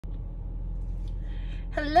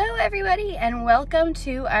Hello everybody and welcome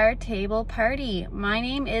to our table party. My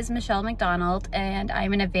name is Michelle McDonald and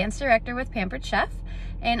I'm an advanced director with Pampered Chef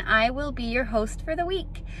and I will be your host for the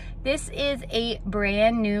week. This is a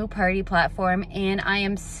brand new party platform and I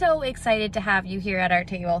am so excited to have you here at our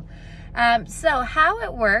table. So how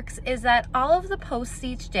it works is that all of the posts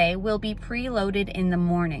each day will be preloaded in the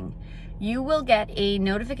morning. You will get a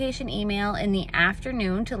notification email in the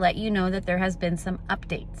afternoon to let you know that there has been some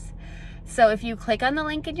updates. So if you click on the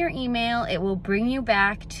link in your email, it will bring you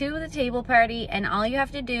back to the table party and all you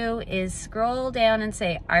have to do is scroll down and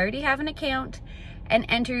say, I already have an account, and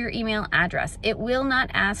enter your email address. It will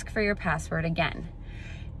not ask for your password again.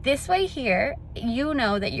 This way here, you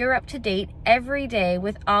know that you're up to date every day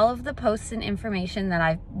with all of the posts and information that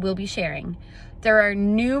I will be sharing. There are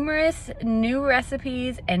numerous new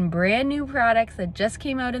recipes and brand new products that just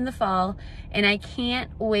came out in the fall, and I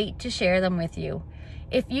can't wait to share them with you.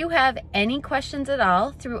 If you have any questions at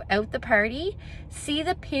all throughout the party, see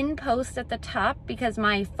the pinned post at the top because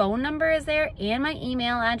my phone number is there and my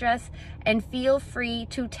email address, and feel free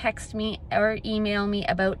to text me or email me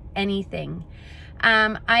about anything.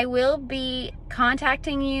 I will be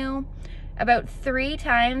contacting you about 3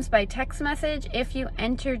 times by text message if you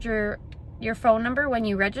entered your phone number when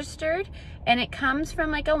you registered, and it comes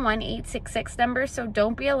from like a 1-866 number, so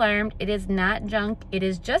don't be alarmed. It is not junk. It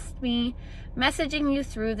is just me messaging you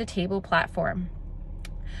through the table platform.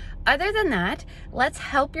 Other than that, let's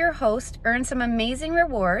help your host earn some amazing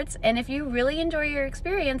rewards, and if you really enjoy your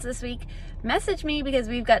experience this week, message me because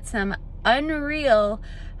we've got some unreal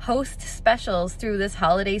host specials through this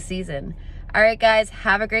holiday season. All right guys,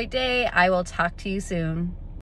 have a great day. I will talk to you soon.